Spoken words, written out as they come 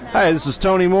Hi, this is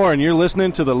Tony Moore, and you're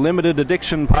listening to the Limited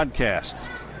Addiction Podcast.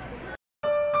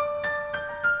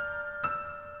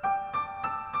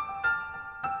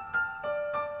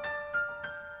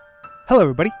 Hello,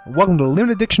 everybody. Welcome to the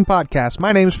Limited Addiction Podcast.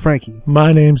 My name is Frankie.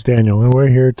 My name's Daniel, and we're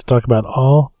here to talk about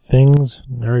all things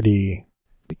nerdy.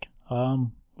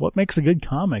 What makes a good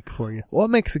comic for you? What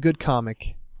makes a good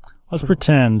comic? Let's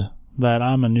pretend that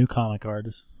I'm a new comic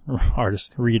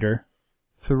reader.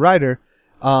 So, writer.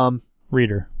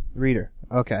 Reader.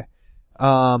 Okay.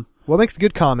 What makes a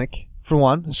good comic? For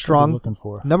one, a strong. Looking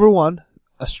for. Number one,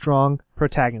 a strong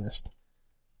protagonist.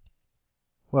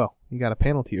 Well, you got a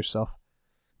panel to yourself.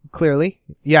 Clearly,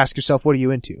 you ask yourself, what are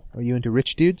you into? Are you into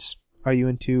rich dudes? Are you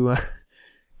into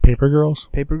Paper girls?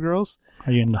 paper girls?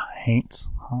 Are you into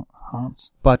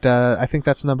haunts? But I think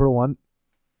that's number one.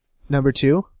 Number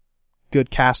two, good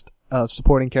cast of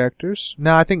supporting characters.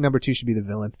 No, I think number two should be the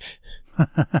villain.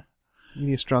 You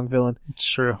need a strong villain. It's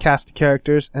true. Cast of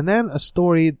characters, and then a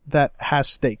story that has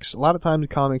stakes. A lot of times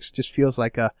comics just feels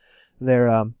like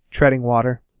they're treading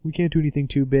water. We can't do anything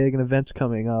too big, an event's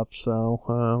coming up, so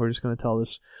we're just going to tell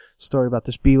this story about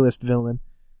this B-list villain.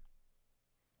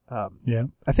 Yeah.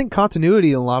 I think continuity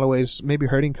in a lot of ways may be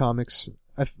hurting comics.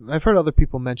 I've heard other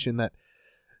people mention that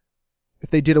if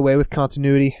they did away with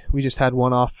continuity, we just had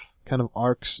one-off kind of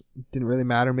arcs, didn't really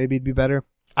matter, maybe it'd be better.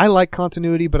 I like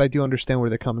continuity, but I do understand where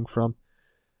they're coming from.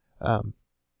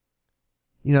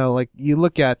 Like you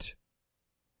look at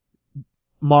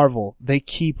Marvel, they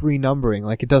keep renumbering,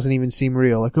 like it doesn't even seem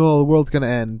real. Like, oh, the world's gonna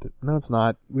end. No, it's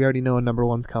not. We already know a number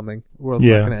one's coming. The world's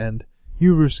not gonna end.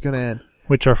 Universe is gonna end.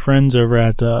 Which our friends over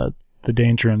at The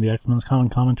Danger and the X-Men's Common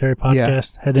Commentary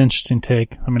podcast had an interesting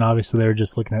take. I mean, obviously they were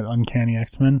just looking at Uncanny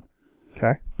X-Men.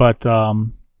 Okay. But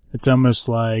it's almost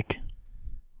like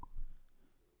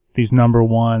these number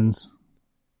ones,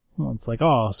 well, it's like,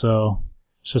 oh, so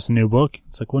it's just a new book.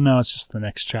 It's like, well, no, it's just the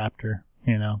next chapter,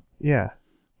 you know? Yeah.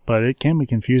 But it can be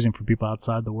confusing for people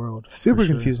outside the world. Super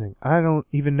confusing. I don't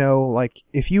even know, like,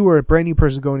 if you were a brand new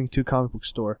person going into a comic book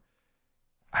store,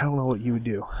 I don't know what you would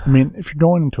do. I mean, if you're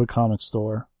going into a comic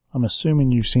store, I'm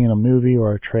assuming you've seen a movie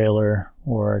or a trailer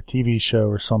or a TV show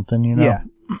or something, you know? Yeah.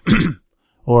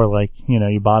 Or like, you know,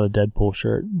 you bought a Deadpool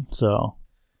shirt, so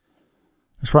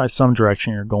there's probably some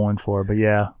direction you're going for, but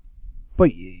yeah.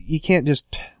 But you can't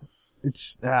just,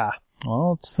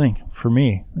 Well, let's think. For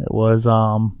me, it was,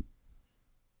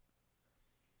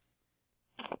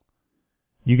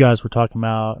 you guys were talking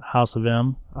about House of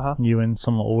M. Uh-huh. You and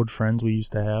some old friends we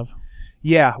used to have.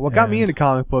 Yeah, what got me into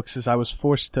comic books is I was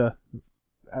forced to,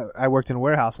 I worked in a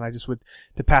warehouse and I just would,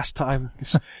 to pass time,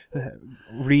 just,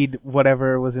 read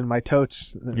whatever was in my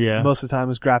totes. Yeah. Most of the time it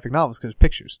was graphic novels because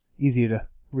pictures. Easier to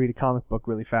read a comic book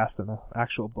really fast than an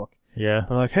actual book. Yeah.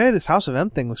 But I'm like, hey, this House of M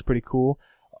thing looks pretty cool.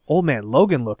 Old Man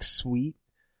Logan looks sweet.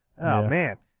 Oh, yeah.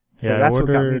 Man. So yeah, that's what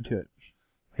got me into it.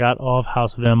 Got all of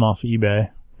House of M off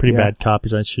eBay. Pretty bad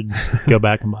copies. I should go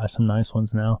back and buy some nice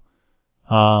ones now.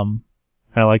 I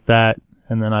like that.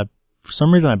 And then for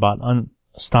some reason I bought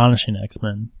Astonishing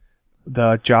X-Men.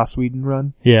 The Joss Whedon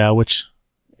run? Yeah, which,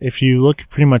 if you look at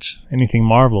pretty much anything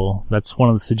Marvel, that's one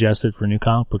of the suggested for new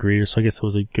comic book readers, so I guess it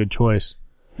was a good choice.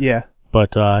 Yeah.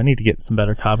 But I need to get some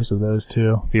better copies of those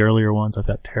too. The earlier ones I've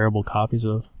got terrible copies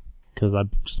of, because I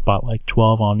just bought like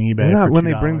 12 on eBay. Yeah, for when $2.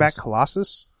 they bring back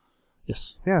Colossus?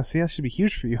 Yes. Yeah, see, that should be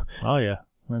huge for you. Oh yeah.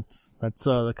 That's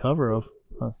the cover of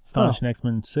Astonishing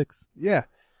X-Men 6. Yeah.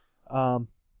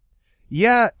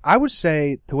 Yeah, I would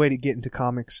say the way to get into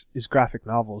comics is graphic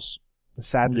novels. It's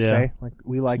sad to say. Like,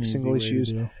 we like single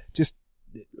issues. Just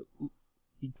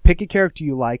pick a character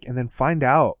you like and then find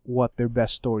out what their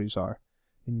best stories are.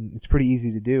 And it's pretty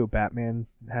easy to do. Batman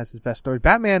has his best story.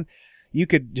 Batman, you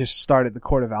could just start at the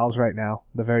Court of Owls right now,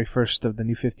 the very first of the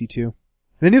New 52.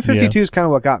 The New 52 is kind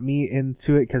of what got me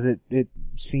into it because it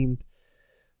seemed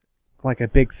like a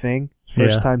big thing.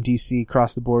 First time DC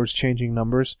crossed the boards changing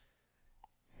numbers.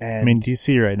 And I mean,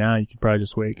 DC right now, you could probably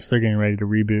just wait because they're getting ready to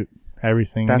reboot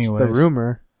everything anyways. That's the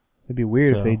rumor. It'd be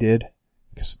weird if they did.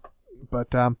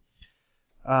 But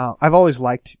I've always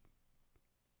liked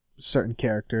certain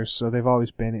characters, so they've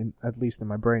always been, at least in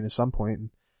my brain at some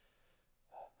point.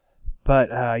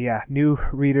 But new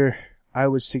reader, I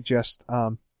would suggest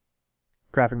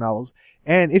graphic novels.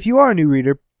 And if you are a new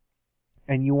reader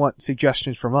and you want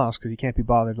suggestions from us, because you can't be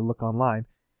bothered to look online,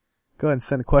 go ahead and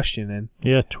send a question in.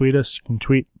 Yeah, tweet us. You can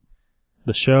tweet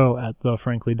the show at The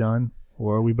Frankly Done,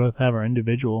 or we both have our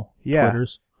individual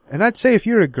Twitters. And I'd say if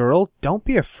you're a girl, don't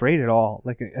be afraid at all.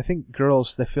 Like, I think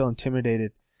girls, they feel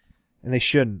intimidated, and they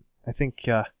shouldn't. I think,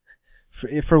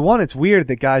 for one, it's weird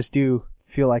that guys do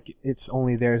feel like it's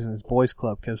only theirs and it's boys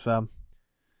club, because,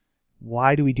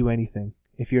 why do we do anything?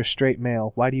 if you're a straight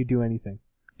male, why do you do anything?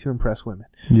 To impress women.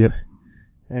 Yep.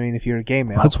 I mean, if you're a gay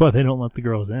male. That's why they don't let the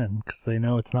girls in, because they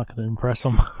know it's not going to impress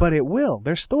them. But it will.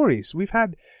 They're stories. We've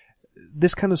had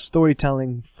this kind of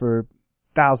storytelling for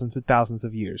thousands and thousands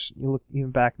of years. You look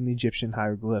even back in the Egyptian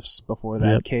hieroglyphs before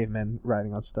that, Yep. cavemen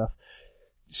writing on stuff.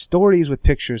 Stories with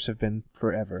pictures have been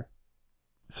forever.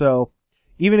 So,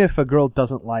 even if a girl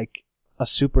doesn't like a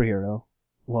superhero,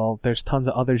 well, there's tons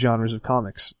of other genres of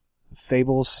comics.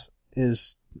 Fables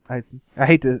is, I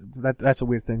hate to, that's a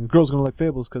weird thing. Girls gonna like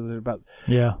Fables because they're about,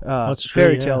 That's true,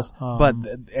 fairy yeah. tales, but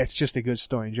it's just a good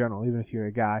story in general, even if you're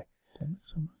a guy. I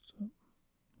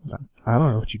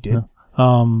don't know what you did.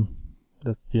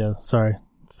 No. Sorry.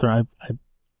 I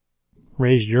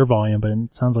raised your volume, but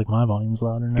it sounds like my volume's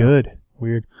louder now. Good.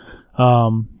 Weird.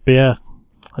 But yeah,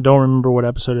 I don't remember what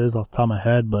episode it is off the top of my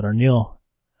head, but our Neil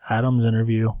Adams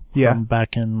interview from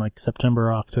back in like September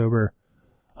or October.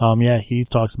 He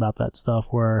talks about that stuff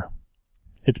where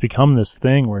it's become this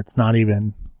thing where it's not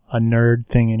even a nerd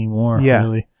thing anymore. Yeah.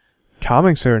 Really.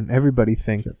 Comics are an everybody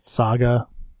thing. Saga,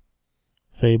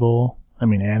 Fable,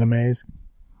 animes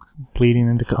bleeding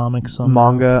into comics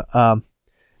somehow. Manga. I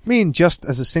mean, just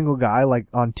as a single guy, like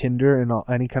on Tinder and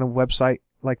any kind of website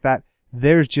like that,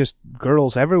 there's just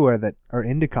girls everywhere that are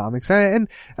into comics. And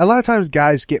a lot of times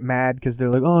guys get mad because they're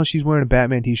like, oh, she's wearing a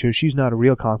Batman t-shirt. She's not a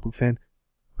real comic book fan.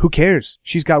 Who cares?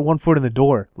 She's got one foot in the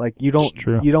door. Like, you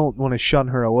don't want to shun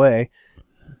her away.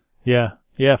 Yeah.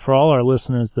 Yeah. For all our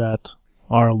listeners that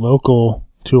are local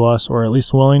to us, or at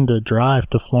least willing to drive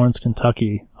to Florence,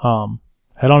 Kentucky,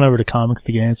 head on over to Comics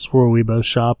to Gants, where we both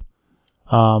shop.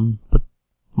 But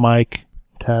Mike,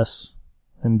 Tess,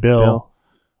 and Bill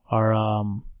are,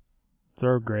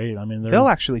 they're great. They'll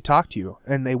actually talk to you,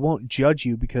 and they won't judge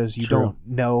you because you don't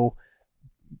know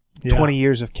 20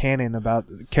 years of canon about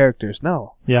characters.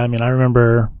 No. Yeah, I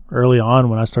remember early on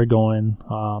when I started going,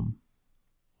 I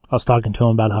was talking to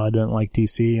him about how I didn't like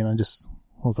DC, and I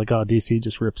was like, oh, DC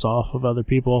just rips off of other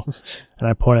people. And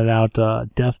I pointed out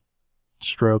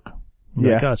Deathstroke.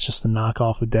 Like, oh, it's just a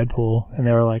knockoff of Deadpool. And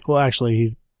they were like, well, actually,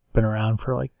 he's been around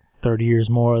for like 30 years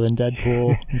more than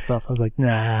Deadpool and stuff. I was like,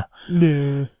 nah.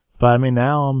 But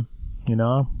now I'm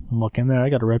looking there. I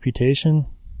got a reputation.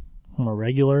 I'm a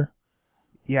regular.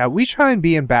 Yeah, we try and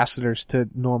be ambassadors to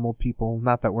normal people.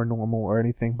 Not that we're normal or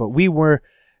anything, but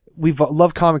we've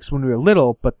loved comics when we were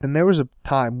little, but then there was a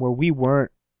time where we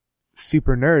weren't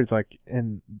super nerds,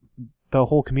 and the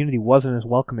whole community wasn't as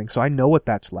welcoming. So I know what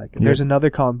that's like. And there's another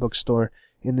comic book store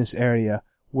in this area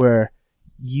where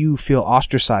you feel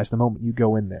ostracized the moment you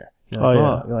go in there. You're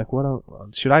like, you're like,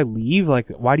 what? Should I leave? Like,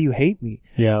 why do you hate me?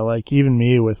 Yeah, like even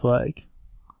me with like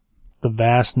the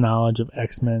vast knowledge of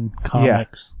X-Men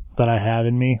comics that I have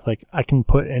in me, like I can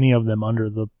put any of them under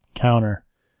the counter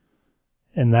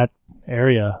in that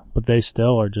area, but they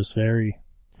still are just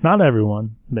not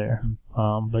everyone there.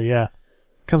 But yeah.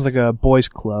 Becomes like a boys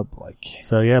club,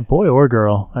 So yeah, boy or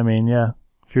girl.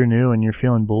 If you're new and you're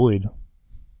feeling bullied,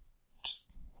 just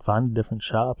find a different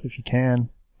shop if you can.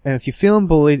 And if you're feeling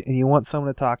bullied and you want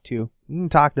someone to talk to, you can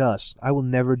talk to us. I will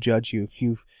never judge you. If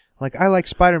you've, I like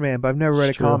Spider-Man, but I've never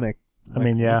read a comic.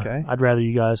 Okay. I'd rather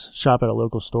you guys shop at a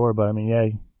local store, but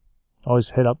always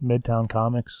hit up Midtown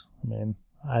Comics.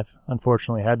 I've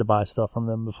unfortunately had to buy stuff from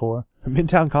them before.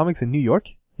 Midtown Comics in New York?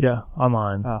 Yeah,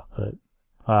 online. Oh. But,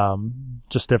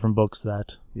 just different books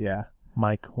that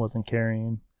Mike wasn't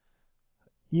carrying.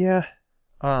 Yeah.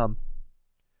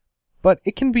 But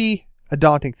it can be a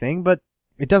daunting thing, but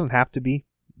it doesn't have to be.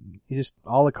 You just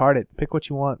a la carte it. Pick what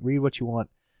you want. Read what you want.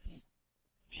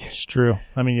 It's true.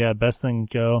 Best thing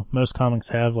to go. Most comics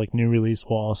have like new release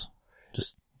walls.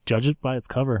 Just judge it by its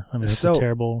cover. It's a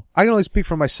terrible. I can only speak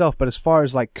for myself, but as far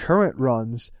as like current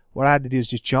runs, what I had to do is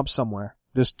just jump somewhere.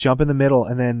 Just jump in the middle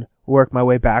and then work my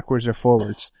way backwards or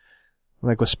forwards.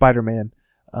 Like with Spider-Man.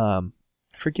 I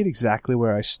forget exactly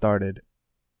where I started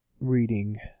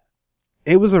reading.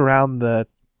 It was around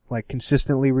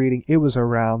consistently reading. It was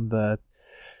around the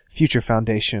Future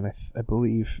Foundation, I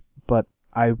believe. But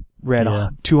I read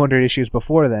 200 issues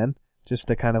before then, just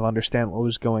to kind of understand what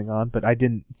was going on. But I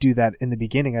didn't do that in the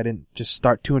beginning. I didn't just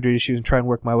start 200 issues and try and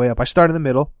work my way up. I started in the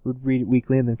middle, would read it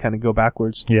weekly, and then kind of go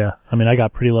backwards. Yeah. I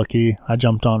got pretty lucky. I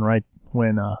jumped on right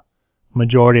when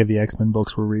majority of the X-Men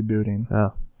books were rebooting.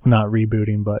 Oh. Not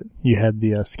rebooting, but you had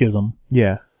the Schism.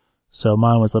 Yeah. So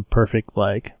mine was a perfect,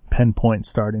 pinpoint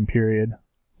starting period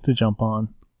to jump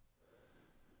on.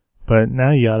 But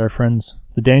now you got our friends,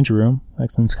 the Danger Room,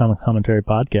 X-Men's Comic Commentary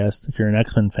Podcast. If you're an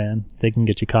X-Men fan, they can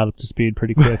get you caught up to speed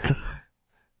pretty quick.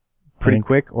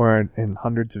 Quick, or in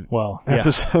hundreds of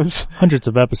episodes? Hundreds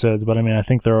of episodes, but I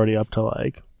think they're already up to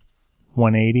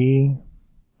 180,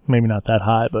 maybe not that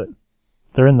high, but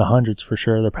they're in the hundreds for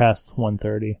sure. They're past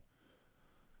 130.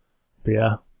 But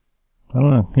yeah, I don't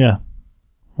know. Yeah,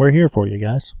 we're here for you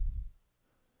guys.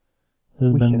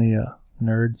 This has been the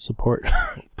nerd support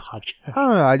podcast. I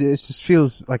don't know. It just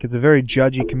feels like it's a very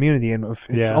judgy community, and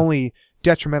it's only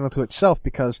detrimental to itself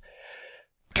because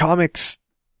comics,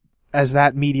 as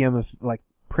that medium of like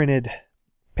printed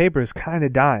paper, is kind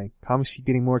of dying. Comics keep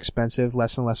getting more expensive,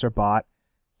 less and less are bought.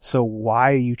 So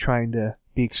why are you trying to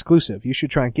be exclusive? You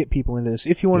should try and get people into this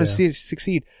if you want to see it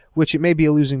succeed, which it may be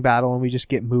a losing battle and we just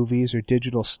get movies or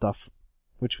digital stuff,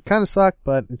 which would kind of suck,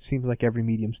 but it seems like every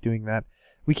medium's doing that.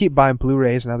 We keep buying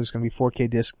Blu-rays, now there's going to be 4K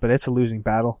discs, but it's a losing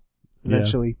battle.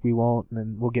 Eventually we won't, and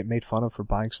then we'll get made fun of for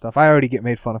buying stuff. I already get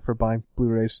made fun of for buying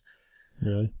Blu-rays.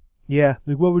 Really? Yeah.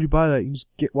 Like, why would you buy that? You can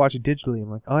just watch it digitally.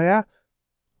 I'm like, oh yeah?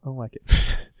 I don't like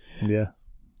it. Yeah.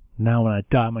 Now when I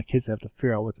die, my kids have to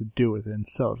figure out what to do with it and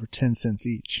sell it for 10 cents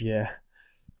each. Yeah.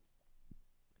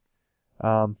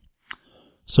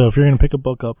 So if you're going to pick a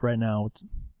book up right now,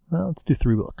 let's do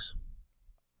 3 books.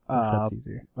 If that's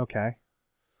easier. Okay.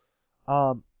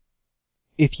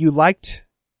 If you liked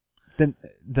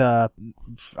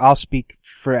I'll speak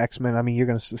for X-Men. I mean, you're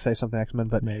going to say something X-Men,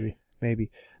 but maybe.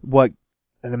 What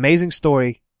an amazing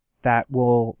story that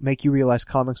will make you realize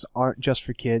comics aren't just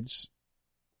for kids.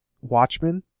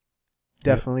 Watchmen.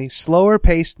 Definitely. Yep. Slower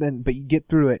paced but you get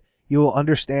through it. You'll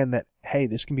understand that, hey,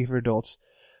 this can be for adults.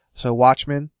 So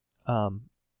Watchmen,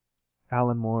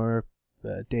 Alan Moore,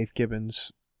 Dave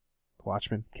Gibbons,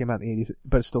 Watchmen came out in the 80s,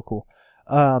 but it's still cool.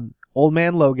 Old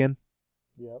Man Logan.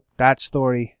 Yep. That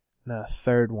story. The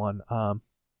third one.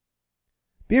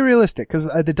 Be realistic, because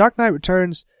The Dark Knight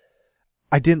Returns,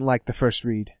 I didn't like the first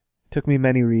read. It took me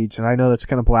many reads, and I know that's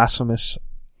kind of blasphemous.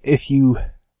 If you,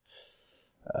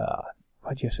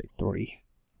 why'd you say 3?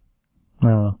 I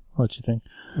don't know. I'll let you think.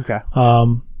 Okay.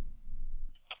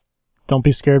 Don't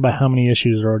be scared by how many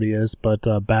issues there already is, but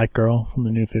Batgirl from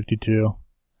the New 52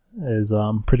 is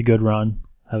pretty good run.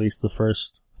 At least the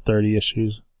first 30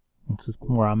 issues. That's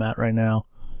where I'm at right now.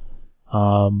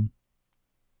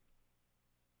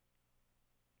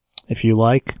 If you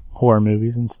like horror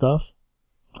movies and stuff,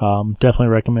 definitely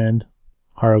recommend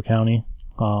Harrow County,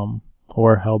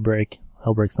 or Hellbreak.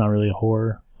 Hellbreak's not really a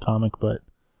horror comic,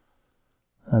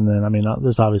 and then, I mean,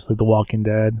 there's obviously The Walking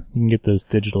Dead. You can get those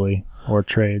digitally or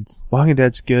trades. Walking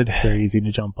Dead's good. Very easy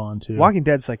to jump onto. Walking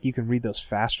Dead's like you can read those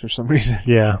fast for some reason.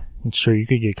 Yeah, I'm sure you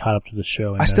could get caught up to the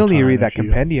show. I still need to read that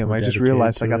compendium. I just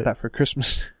realized I got that for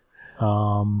Christmas.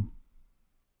 I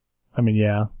mean,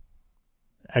 yeah.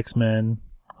 X-Men,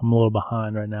 I'm a little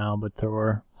behind right now, but there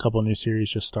were a couple new series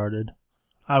just started.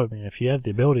 I mean, if you have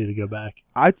the ability to go back.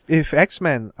 If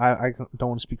X-Men, I don't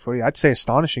want to speak for you, I'd say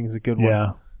Astonishing is a good one.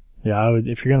 Yeah. Yeah, I would,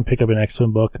 if you're going to pick up an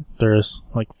X-Men book, there's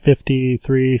like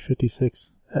 53,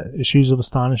 56 issues of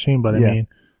Astonishing, but I mean,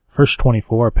 first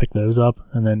 24, pick those up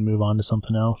and then move on to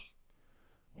something else.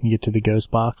 You get to the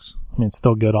Ghost Box. I mean, it's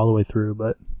still good all the way through,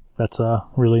 but that's a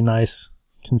really nice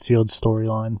concealed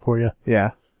storyline for you.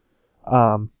 Yeah.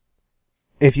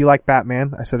 If you like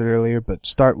Batman, I said it earlier, but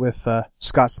start with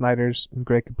Scott Snyder's and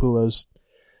Greg Capullo's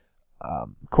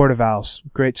Court of Owls.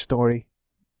 Great story.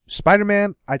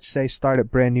 Spider-Man, I'd say start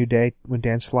at Brand New Day when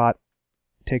Dan Slott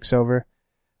takes over.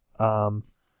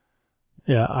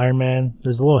 Yeah, Iron Man,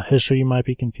 there's a little history you might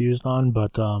be confused on,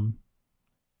 but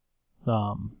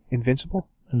Invincible?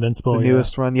 The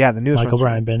newest run. Yeah, the newest Michael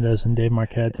Brian Bendis and Dave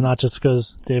Marquez. It's not just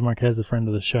because Dave Marquez is a friend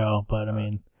of the show, but I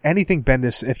mean... anything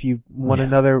Bendis, if you want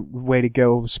another way to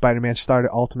go, Spider-Man, start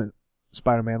at Ultimate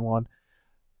Spider-Man 1.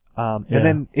 And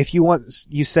then if you want,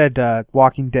 you said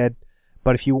Walking Dead,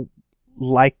 but if you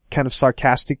like kind of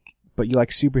sarcastic, but you like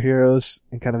superheroes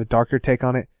and kind of a darker take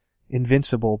on it,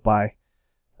 Invincible by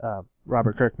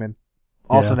Robert Kirkman.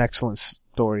 Also an excellent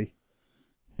story.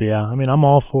 But yeah, I mean, I'm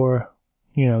all for,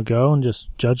 go and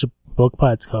just judge a book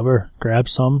by its cover, grab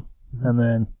some, and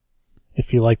then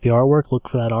if you like the artwork, look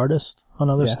for that artist on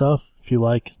other stuff. If you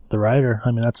like the writer,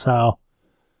 I mean, that's how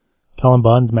Cullen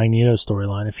Bunn's Magneto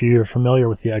storyline. If you're familiar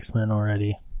with the X-Men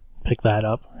already, pick that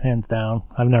up, hands down.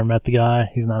 I've never met the guy.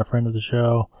 He's not a friend of the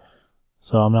show.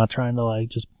 So I'm not trying to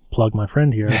just plug my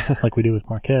friend here like we do with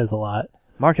Marquez a lot.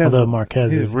 Although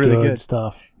Marquez is really good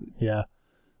stuff. Yeah.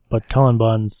 But Cullen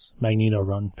Bunn's Magneto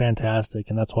run, fantastic.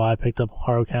 And that's why I picked up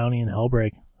Harrow County and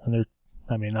Hellbreak. And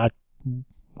I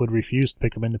would refuse to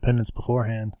pick up Independence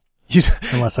beforehand.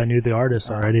 Unless I knew the artist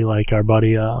already, like our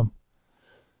buddy, the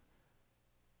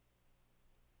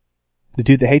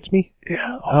dude that hates me?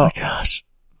 Yeah. Oh my gosh.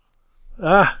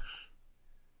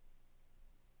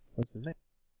 What's his name?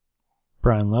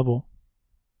 Brian Level.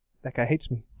 That guy hates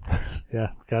me.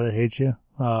 Yeah, the guy that hates you.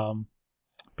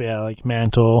 But But yeah, like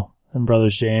Mantle and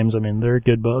Brothers James, I mean, they're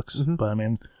good books, but I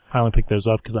mean, I only picked those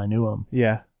up because I knew them.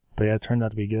 Yeah. But yeah, it turned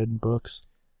out to be good books.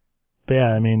 But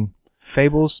yeah, I mean,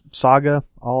 Fables, Saga,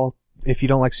 all, if you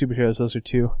don't like superheroes, those are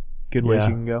two good ways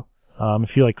you can go.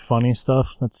 If you like funny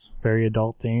stuff that's very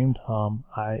adult themed,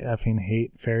 I effing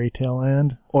hate Fairy Tale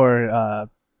Land. Or,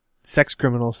 Sex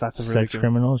Criminals, that's a really Sex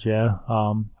Criminals, yeah.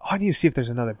 I need to see if there's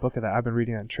another book of that. I've been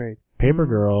reading on trade. Paper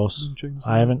Girls.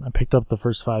 I picked up the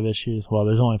first 5 issues. Well,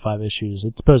 there's only 5 issues.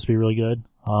 It's supposed to be really good.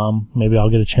 Maybe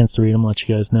I'll get a chance to read them, let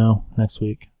you guys know next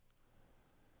week.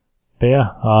 But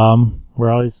yeah, we're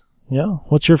always,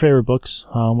 what's your favorite books?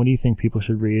 What do you think people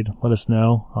should read? Let us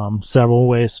know. Several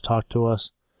ways to talk to us.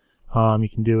 You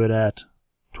can do it at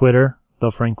Twitter,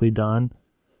 The Frankly Done.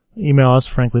 Email us,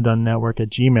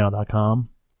 franklydonenetwork@gmail.com.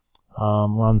 We're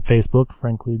on Facebook,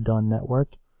 Frankly Done Network.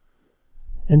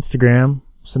 Instagram,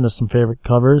 send us some favorite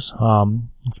covers,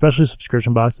 especially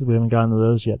subscription boxes. We haven't gotten to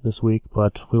those yet this week,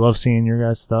 but we love seeing your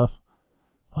guys' stuff.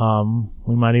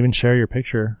 We might even share your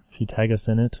picture if you tag us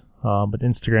in it. But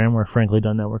Instagram, we're Frankly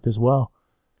Done Network as well.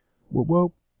 Whoop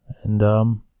whoop. And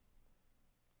you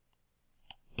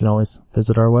can always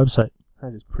visit our website. I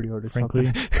just pre-ordered Frankly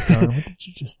something. Done. What did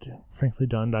you just do?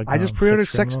 FranklyDone.com. I just pre-ordered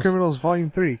Sex Criminals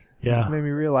Volume 3. Yeah. It made me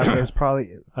realize that it's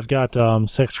probably... I've got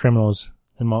Sex Criminals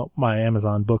in my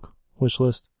Amazon book wish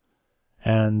list.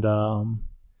 And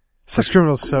Sex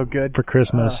Criminals is so good. For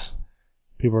Christmas,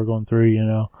 people are going through,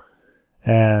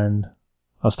 and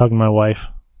I was talking to my wife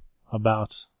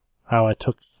about how I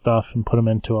took stuff and put them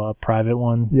into a private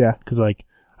one. Yeah. Because, I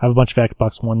have a bunch of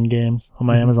Xbox One games on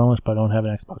my Amazon list, but I don't have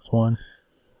an Xbox One.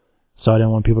 So I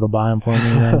didn't want people to buy them for me.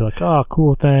 And I'd be like, oh,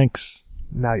 cool, thanks.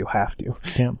 Now you'll have to.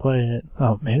 Can't play it.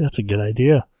 Oh, maybe that's a good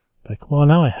idea. Like, well,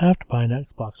 now I have to buy an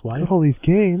Xbox, wife. All these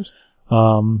games.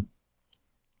 But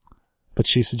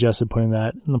she suggested putting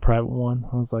that in the private one.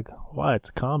 I was like, why? It's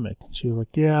a comic. She was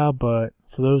like, yeah, but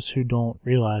for those who don't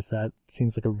realize that, it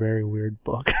seems like a very weird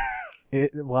book.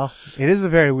 It is a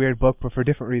very weird book, but for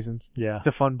different reasons. Yeah. It's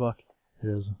a fun book. It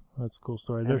is. That's a cool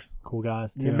story. They're cool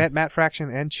guys, too. You met Matt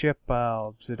Fraction and Chip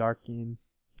Zdarsky.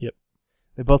 Yep.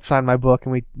 They both signed my book,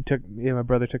 and my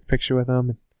brother took a picture with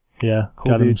them. Yeah.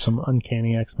 Cool got dudes. him some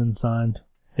Uncanny X-Men signed.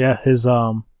 Yeah,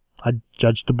 I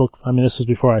judged the book. I mean, this was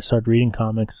before I started reading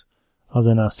comics. I was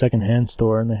in a secondhand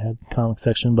store, and they had a comic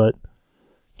section, but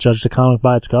judged the comic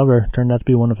by its cover. Turned out to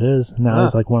be one of his. Now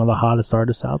he's one of the hottest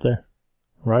artists out there.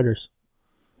 Writers.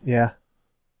 Yeah.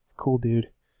 Cool dude.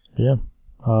 Yeah.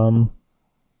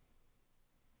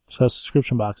 So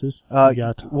subscription boxes. I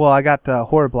got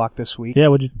Horror Block this week. Yeah,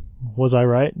 was I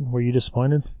right? Were you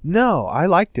disappointed? No, I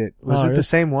liked it. Was it the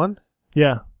same one?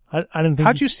 Yeah. I didn't think...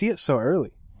 How'd you see it so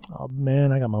early? Oh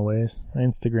man, I got my ways. I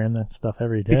Instagram that stuff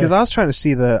every day. Because I was trying to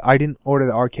see I didn't order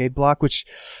the arcade block, which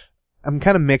I'm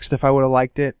kind of mixed if I would have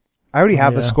liked it. I already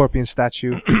have a Scorpion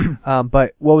statue.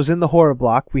 But what was in the Horror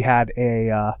Block, we had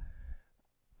a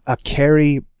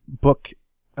Carrie book,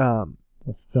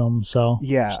 with film cell.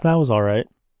 Yeah. So that was alright.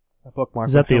 A bookmark.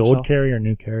 Is that the old Carrie or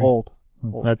new Carrie? Old.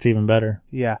 That's even better.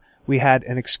 Yeah. We had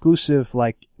an exclusive,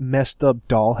 messed up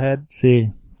doll head.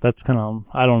 See, that's kind of,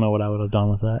 I don't know what I would have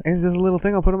done with that. And it's just a little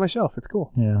thing I'll put on my shelf. It's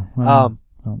cool. Yeah. I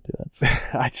don't do that.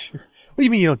 What do you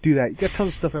mean you don't do that? You got tons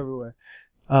of stuff everywhere.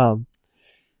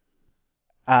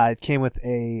 It came with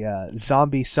a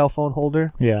zombie cell phone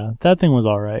holder. Yeah, that thing was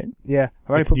alright. Yeah.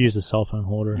 I could use a cell phone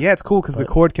holder. Yeah, it's cool because the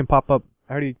cord can pop up.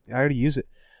 I already use it.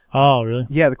 Oh, really?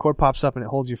 Yeah, the cord pops up and it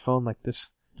holds your phone like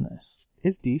this. Nice.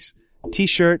 It's decent.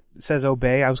 T-shirt that says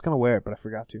Obey. I was going to wear it, but I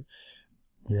forgot to.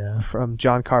 Yeah. From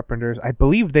John Carpenter's. I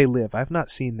believe They Live. I've not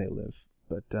seen They Live,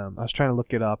 but I was trying to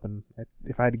look it up, and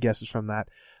if I had to guess, it's from that.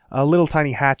 A little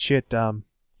tiny Hatchet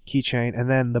keychain, and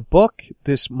then the book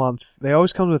this month. They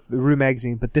always come with the Rue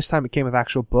magazine, but this time it came with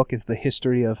actual book. Is the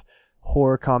history of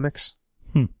horror comics.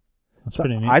 That's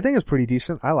pretty neat. I think it's pretty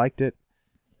decent. I liked it.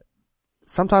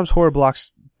 Sometimes horror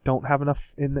blocks don't have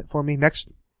enough in it for me. Next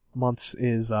month's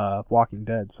is Walking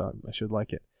Dead, so I should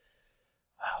like it.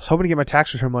 I was hoping to get my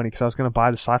tax return money because I was going to buy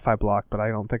the sci-fi block, but I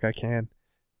don't think I can.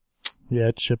 Yeah,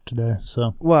 it shipped today,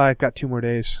 so. Well, I've got 2 more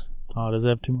days. Oh, does it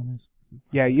have 2 more days?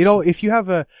 Yeah, if you have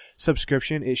a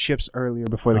subscription, it ships earlier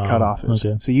before the cutoff is.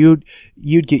 Okay. So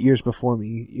you'd get yours before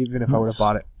me, even if I would have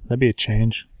bought it. That'd be a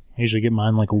change. I usually get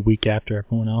mine a week after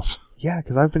everyone else. Yeah,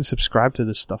 because I've been subscribed to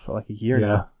this stuff for a year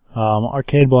now.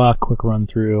 Arcade Block, quick run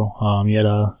through. You had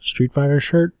a Street Fighter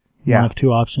shirt. Yeah. You have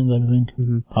 2 options, I think.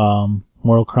 Mm-hmm.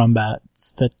 Mortal Kombat.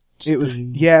 It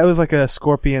was like a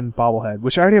Scorpion bobblehead,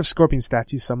 which I already have Scorpion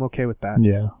statues, so I'm okay with that.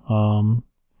 Yeah.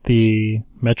 the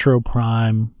Metro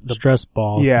Prime stress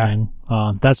ball thing.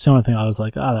 That's the only thing I was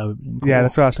like, that would be cool. Yeah,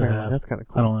 that's what I was thinking. That's kind of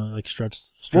cool. I don't really like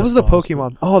stress What was the balls,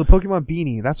 Pokemon? Oh, the Pokemon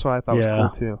beanie. That's what I thought was cool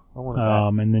too. I wanted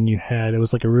that. And then it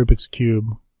was like a Rubik's Cube,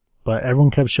 but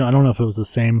everyone kept showing, I don't know if it was the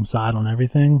same side on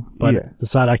everything, but the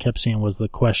side I kept seeing was the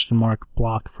question mark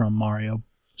block from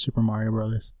Super Mario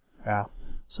Brothers. Yeah.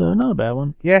 So not a bad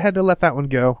one. Yeah, I had to let that one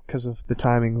go because of the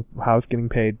timing of how it's getting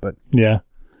paid, but. Yeah.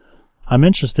 I'm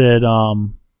interested,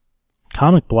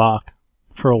 Comic Block,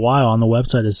 for a while on the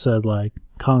website, it said like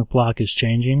Comic Block is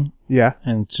changing. Yeah.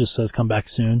 And it just says come back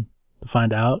soon to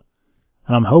find out.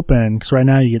 And I'm hoping, because right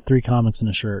now you get 3 comics in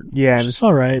a shirt. Yeah. And it's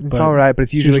alright. It's alright, but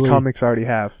it's usually comics I already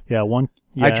have. Yeah,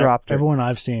 I dropped it. Everyone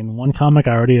I've seen, one comic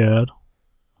I already had.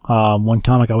 One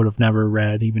comic I would have never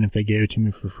read, even if they gave it to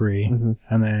me for free. Mm-hmm.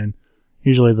 And then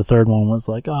usually the third one was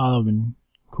like, that would have been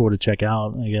cool to check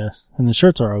out, I guess. And the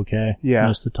shirts are okay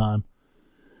most of the time.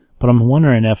 But I'm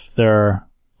wondering if they're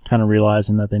kind of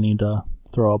realizing that they need to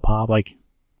throw a pop, like,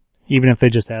 even if they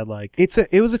just had like...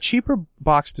 It was a cheaper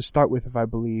box to start with, if I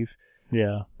believe.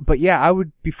 Yeah. But yeah, I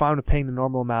would be fine with paying the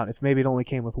normal amount if maybe it only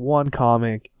came with one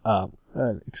comic. I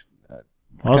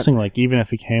was thinking like, even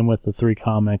if it came with the 3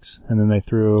 comics and then they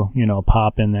threw, a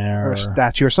pop in there. Or a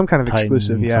statue or some kind of Titan,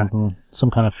 exclusive, yeah. Some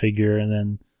kind of figure, and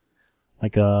then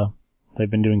like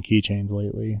they've been doing keychains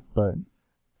lately, but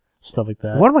stuff like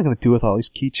that. What am I going to do with all these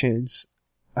keychains?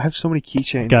 I have so many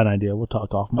keychains. Got an idea. We'll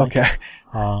talk off mic. Okay.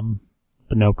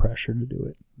 But no pressure to do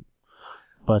it.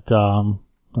 But that's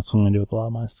what I'm going to do with a lot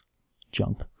of my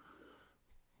junk.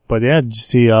 But yeah, did you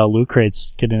see Loot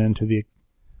Crates getting into the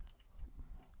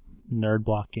Nerd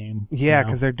Block game? Yeah,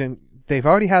 because they've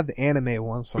already had the anime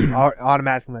one, so I'm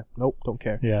automatically like, nope, don't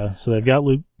care. Yeah, so they've got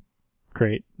Loot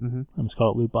Crate. Mm-hmm. I'm just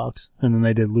call it Loot Box. And then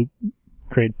they did Loot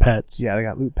Crate Pets. Yeah, they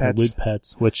got Loot Pets. Loot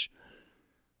Pets, which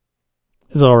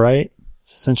is alright.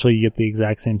 Essentially, you get the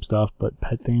exact same stuff, but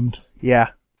pet themed.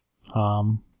 Yeah.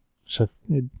 So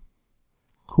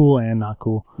cool and not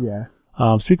cool. Yeah.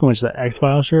 Speaking of which, the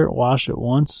X-Files shirt, washed it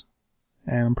once,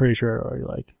 and I'm pretty sure it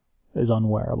already, is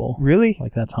unwearable. Really?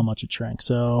 That's how much it shrank,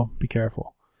 so be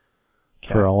careful.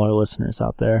 Okay. For all our listeners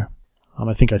out there.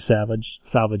 I think I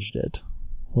salvaged it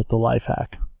with the life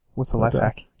hack. What's the life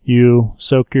hack? You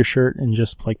soak your shirt in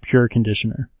just, pure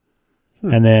conditioner.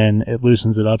 And then it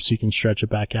loosens it up so you can stretch it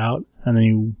back out, and then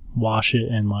you wash it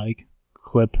and,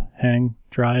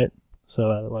 dry it, so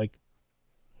that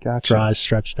it, dries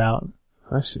stretched out.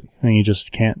 I see. And you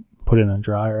just can't put it in a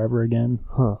dryer ever again.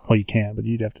 Huh. Well, you can, but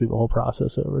you'd have to do the whole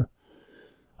process over.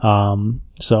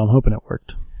 So I'm hoping it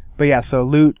worked. But yeah, so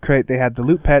Loot Crate, they had the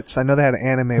Loot Pets. I know they had an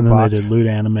anime and box. Then they did Loot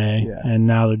Anime, and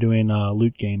now they're doing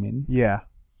Loot Gaming. Yeah.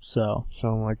 So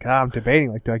I'm like, I'm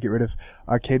debating, do I get rid of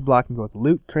Arcade Block and go with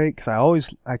Loot Crate?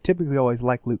 Because I typically always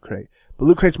like Loot Crate. But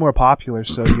Loot Crate's more popular,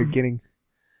 so you're getting...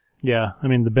 Yeah, I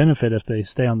mean, the benefit, if they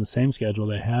stay on the same schedule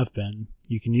they have been,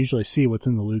 you can usually see what's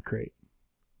in the Loot Crate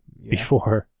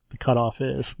before the cutoff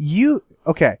is. You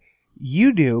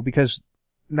do, because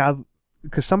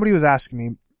somebody was asking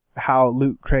me how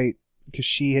Loot Crate, because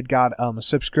she had got a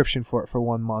subscription for it for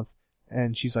 1 month.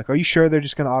 And she's like, are you sure they're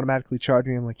just going to automatically charge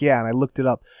me? I'm like, yeah. And I looked it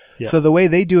up. Yeah. So the way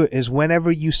they do it is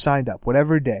whenever you signed up,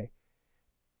 whatever day,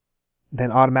 then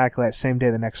automatically that same day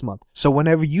the next month. So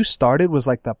whenever you started was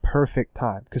the perfect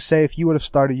time. Because say if you would have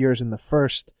started yours in the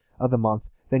first of the month,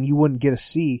 then you wouldn't get a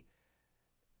C.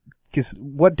 Because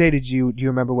what day do you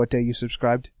remember what day you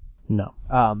subscribed? No.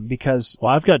 Because...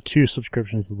 Well, I've got 2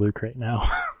 subscriptions to Loot Crate now.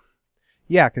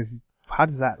 Yeah, because how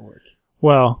does that work?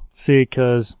 Well, see,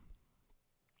 because...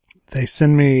 They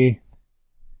send me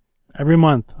every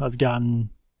month. I've gotten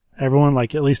everyone,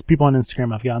 at least people on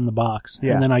Instagram, I've gotten the box.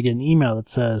 Yeah. And then I get an email that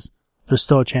says there's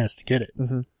still a chance to get it.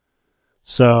 Mm-hmm.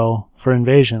 So for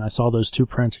Invasion, I saw those 2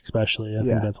 prints especially. I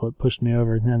think that's what pushed me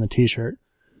over, and the t-shirt.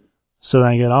 So then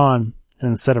I get on,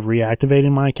 and instead of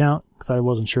reactivating my account, because I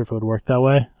wasn't sure if it would work that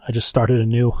way, I just started a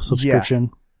new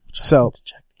subscription. Yeah. So to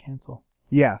check to cancel.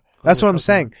 Yeah. That's what I'm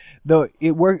saying. Though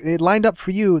it lined up for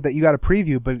you that you got a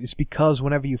preview, but it's because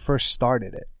whenever you first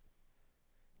started it.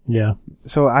 Yeah.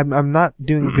 So I'm not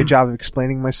doing a good job of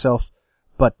explaining myself,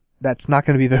 but that's not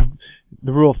going to be the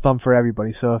rule of thumb for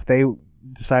everybody. So if they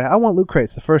decide, I want Loot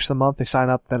Crates the first of the month, they sign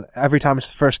up, then every time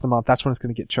it's the first of the month, that's when it's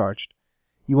going to get charged.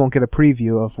 You won't get a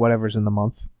preview of whatever's in the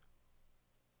month.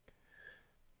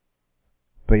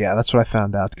 But yeah, that's what I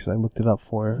found out because I looked it up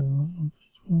for it.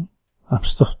 I'm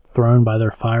still thrown by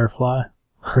their Firefly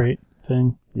crate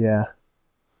thing. Yeah.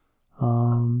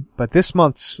 But this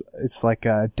month's, it's like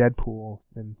Deadpool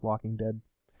and Walking Dead.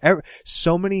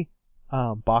 So many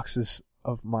boxes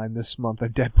of mine this month are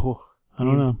Deadpool. I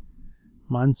don't know.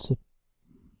 Mine's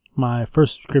My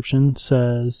first subscription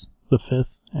says the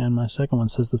 5th, and my second one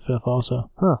says the 5th also.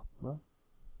 Huh. Well,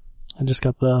 I just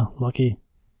got the lucky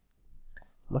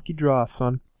draw,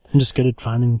 son. I'm just good at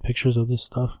finding pictures of this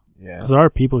stuff. Yeah. Because there are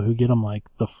people who get them like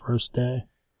the first day.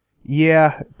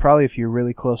 Yeah, probably if you're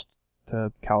really close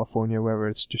to California, wherever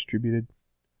it's distributed,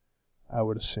 I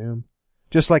would assume.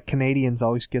 Just like Canadians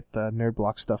always get the Nerd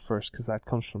Block stuff first, because that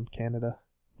comes from Canada.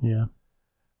 Yeah.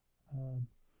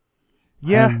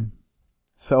 Yeah.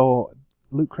 So,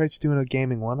 Loot Crate's doing a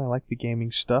gaming one. I like the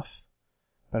gaming stuff.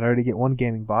 But I already get one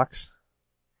gaming box.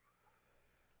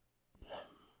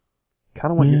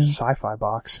 Kind of want your sci-fi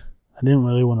box. I didn't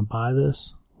really want to buy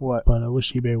this. What? But I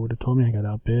wish eBay would have told me I got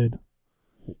outbid.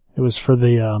 It was for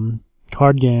the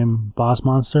card game Boss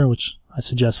Monster, which I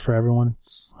suggest for everyone.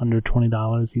 It's under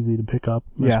 $20, easy to pick up.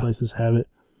 Most places have it.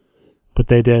 But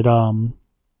they did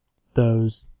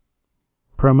those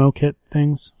promo kit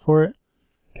things for it.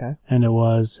 Okay. And it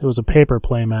was a paper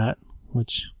playmat,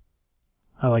 which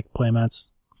I like playmats,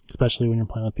 especially when you're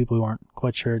playing with people who aren't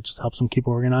quite sure. It just helps them keep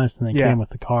organized, and they came with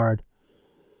the card.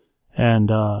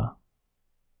 And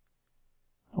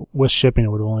with shipping, it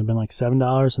would have only been like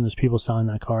 $7, and there's people selling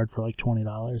that card for like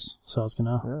 $20. So I was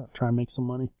gonna try and make some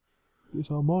money. Get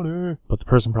some money. But the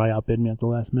person probably outbid me at the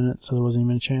last minute, so there wasn't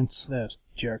even a chance. Those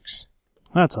jerks.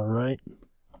 That's all right.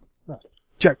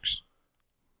 Jerks.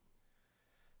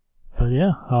 But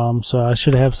yeah, so I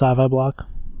should have Sci-Fi Block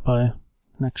by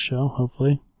next show,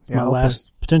 hopefully.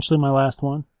 It's potentially my last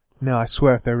one. No, I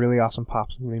swear, if they're really awesome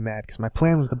pops, I'm going to be mad, because my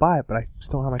plan was to buy it, but I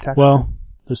still don't have my tax. Well,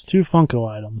 there's 2 Funko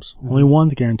items. Only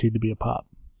one's guaranteed to be a pop.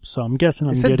 So I'm guessing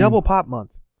It said double pop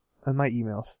month on my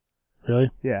emails.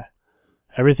 Really? Yeah.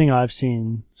 Everything I've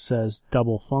seen says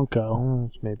double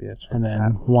Funko. Maybe that's what's and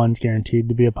then one's guaranteed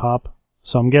to be a pop.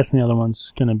 So I'm guessing the other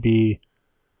one's going to be,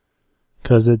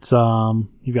 because it's,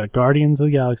 you've got Guardians of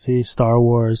the Galaxy, Star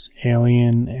Wars,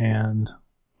 Alien, and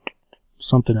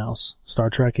something else. Star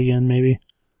Trek again, maybe,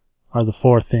 are the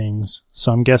 4 things.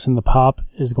 So I'm guessing the pop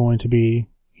is going to be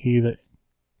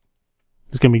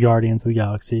it's going to be Guardians of the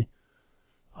Galaxy.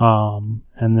 And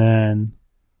then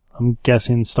I'm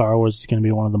guessing Star Wars is going to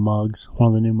be one of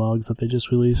the new mugs that they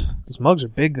just released. Those mugs are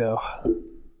big, though.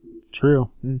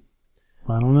 True.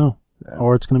 I don't know.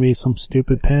 Or it's going to be some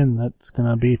stupid pin that's going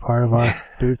to be part of our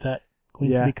booth at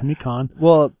Queen City Comic Con.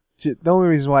 Well, the only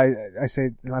reason why I say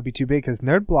it might be too big, because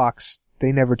Nerd Blocks,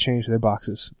 they never change their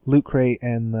boxes. Loot Crate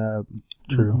and the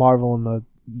Marvel and the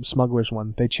Smugglers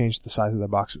one, they changed the size of their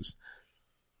boxes.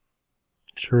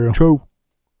 True. I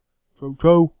don't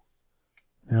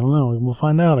know. We'll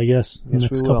find out, I guess, in the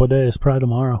next couple of days. Probably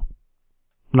tomorrow.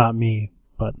 Not me,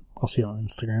 but I'll see it on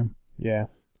Instagram. Yeah.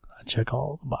 I check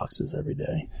all the boxes every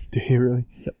day. Do you really?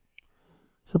 Yep.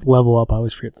 Except Level Up, I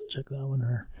always forget to check that one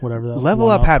or whatever. Level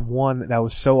Up had one that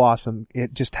was so awesome.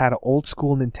 It just had an old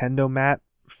school Nintendo mat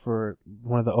for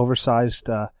one of the oversized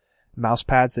mouse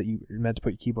pads that you meant to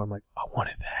put your keyboard. I'm like, I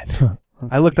wanted that.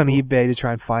 I looked on eBay to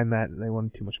try and find that, and they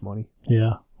wanted too much money.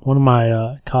 Yeah. One of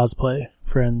my cosplay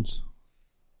friends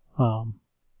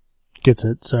gets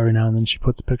it, so every now and then she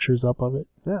puts pictures up of it.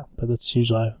 Yeah. But that's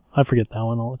usually, I forget that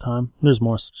one all the time. There's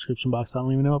more subscription boxes I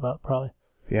don't even know about, probably.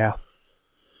 Yeah.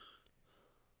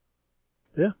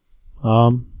 Yeah.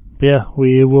 Yeah,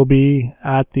 we will be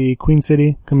at the Queen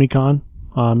City Comic Con.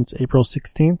 It's April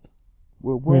 16th.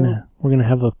 We're gonna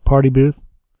have a party booth.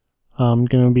 I'm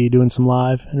gonna be doing some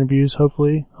live interviews,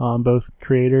 hopefully. Both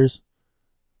creators,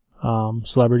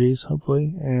 celebrities,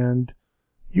 hopefully, and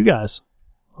you guys.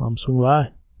 Swing by.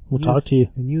 We'll talk to you.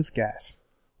 And use gas.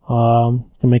 And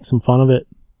make some fun of it.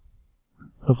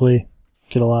 Hopefully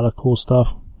get a lot of cool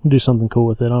stuff. We'll do something cool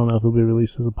with it. I don't know if it'll be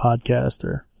released as a podcast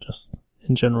or just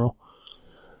in general.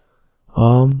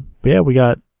 But yeah, we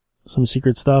got some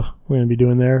secret stuff we're going to be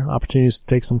doing there. Opportunities to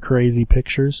take some crazy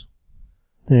pictures.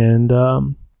 And,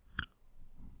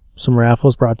 some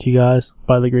raffles brought to you guys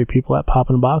by the great people at Pop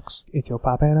in a Box. It's your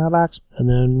Pop in a Box. And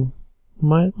then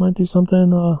might do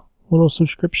something, little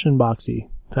subscription boxy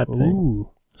type thing. Ooh.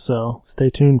 So stay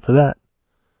tuned for that.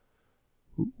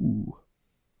 Ooh.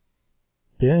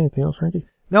 Yeah, anything else, Frankie?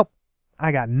 Nope.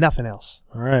 I got nothing else.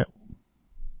 All right.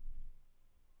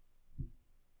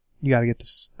 You gotta get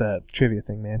the trivia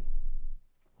thing, man.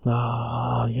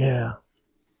 Yeah.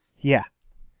 Yeah.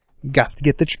 You got to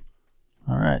get the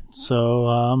All right.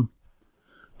 So,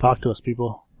 talk to us,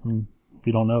 people. If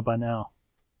you don't know by now.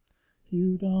 If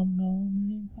you don't know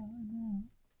me by now.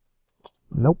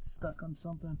 Nope. Stuck on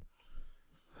something.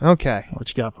 Okay. What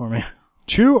you got for me?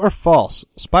 True or false?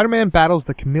 Spider-Man battles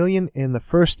the Chameleon in the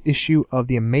first issue of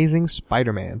The Amazing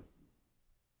Spider-Man.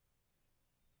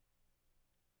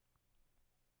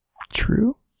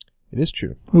 True? It is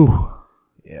true. Ooh.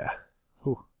 Yeah.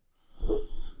 Ooh.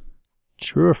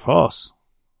 True or false?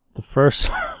 The first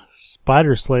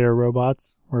Spider Slayer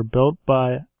robots were built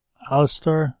by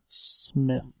Alistair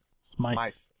Smythe.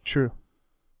 True.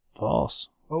 False.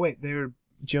 Oh, wait. They were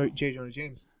J. Jonah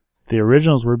James. The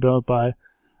originals were built by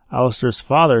Alistair's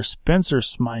father, Spencer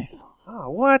Smythe. Oh,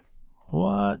 what?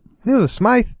 What? Knew the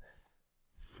Smythe.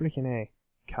 Freaking A.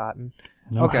 Cotton.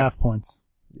 No half points.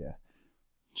 Yeah.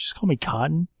 Just call me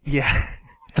Cotton? Yeah.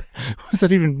 What does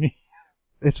that even mean?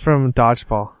 It's from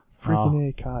Dodgeball. Freaking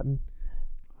A. Cotton.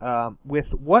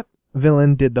 With what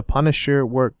villain did the Punisher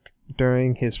work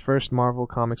during his first Marvel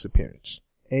Comics appearance?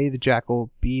 A. The Jackal.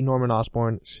 B. Norman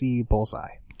Osborn. C.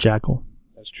 Bullseye. Jackal.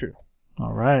 That's true.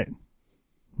 All right.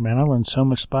 Man, I learned so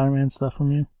much Spider-Man stuff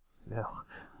from you. No.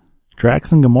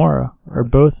 Drax and Gamora are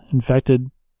both infected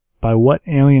by what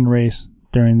alien race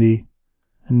during the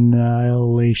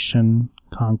Annihilation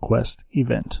Conquest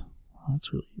event? Oh,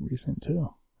 that's really recent,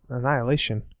 too.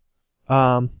 Annihilation.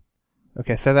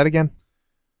 Okay, say that again.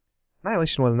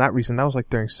 Annihilation wasn't that recent. That was like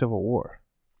during Civil War.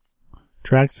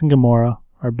 Drax and Gamora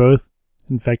are both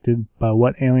infected by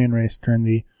what alien race during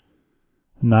the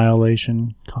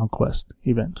Annihilation Conquest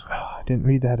event? I didn't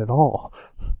read that at all.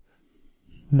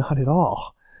 Not at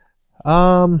all.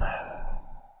 I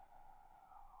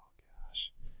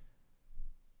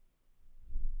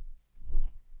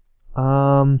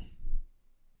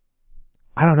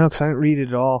don't know, because I didn't read it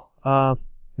at all.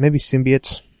 Maybe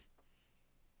symbiotes.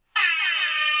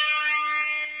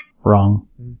 Wrong.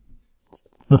 It's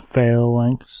the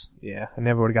phalanx. Yeah, I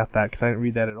never would have got that, because I didn't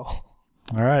read that at all.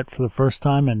 All right, for the first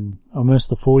time in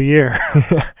almost a full year,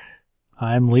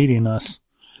 I'm leading us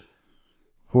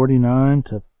 49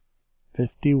 to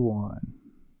 51.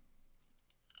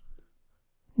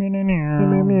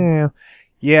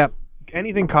 Yeah,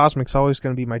 anything cosmic's always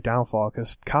going to be my downfall,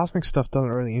 because cosmic stuff doesn't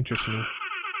really interest me.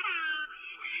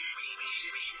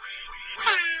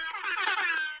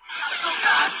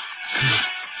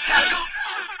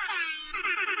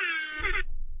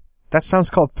 That sounds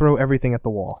called Throw Everything at the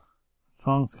Wall. The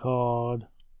song's called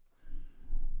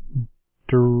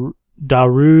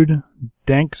Darude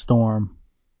Dankstorm.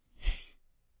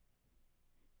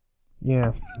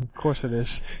 Yeah, of course it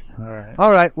is. All right.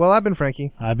 All right, well, I've been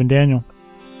Frankie. I've been Daniel.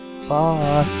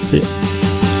 Bye. See ya.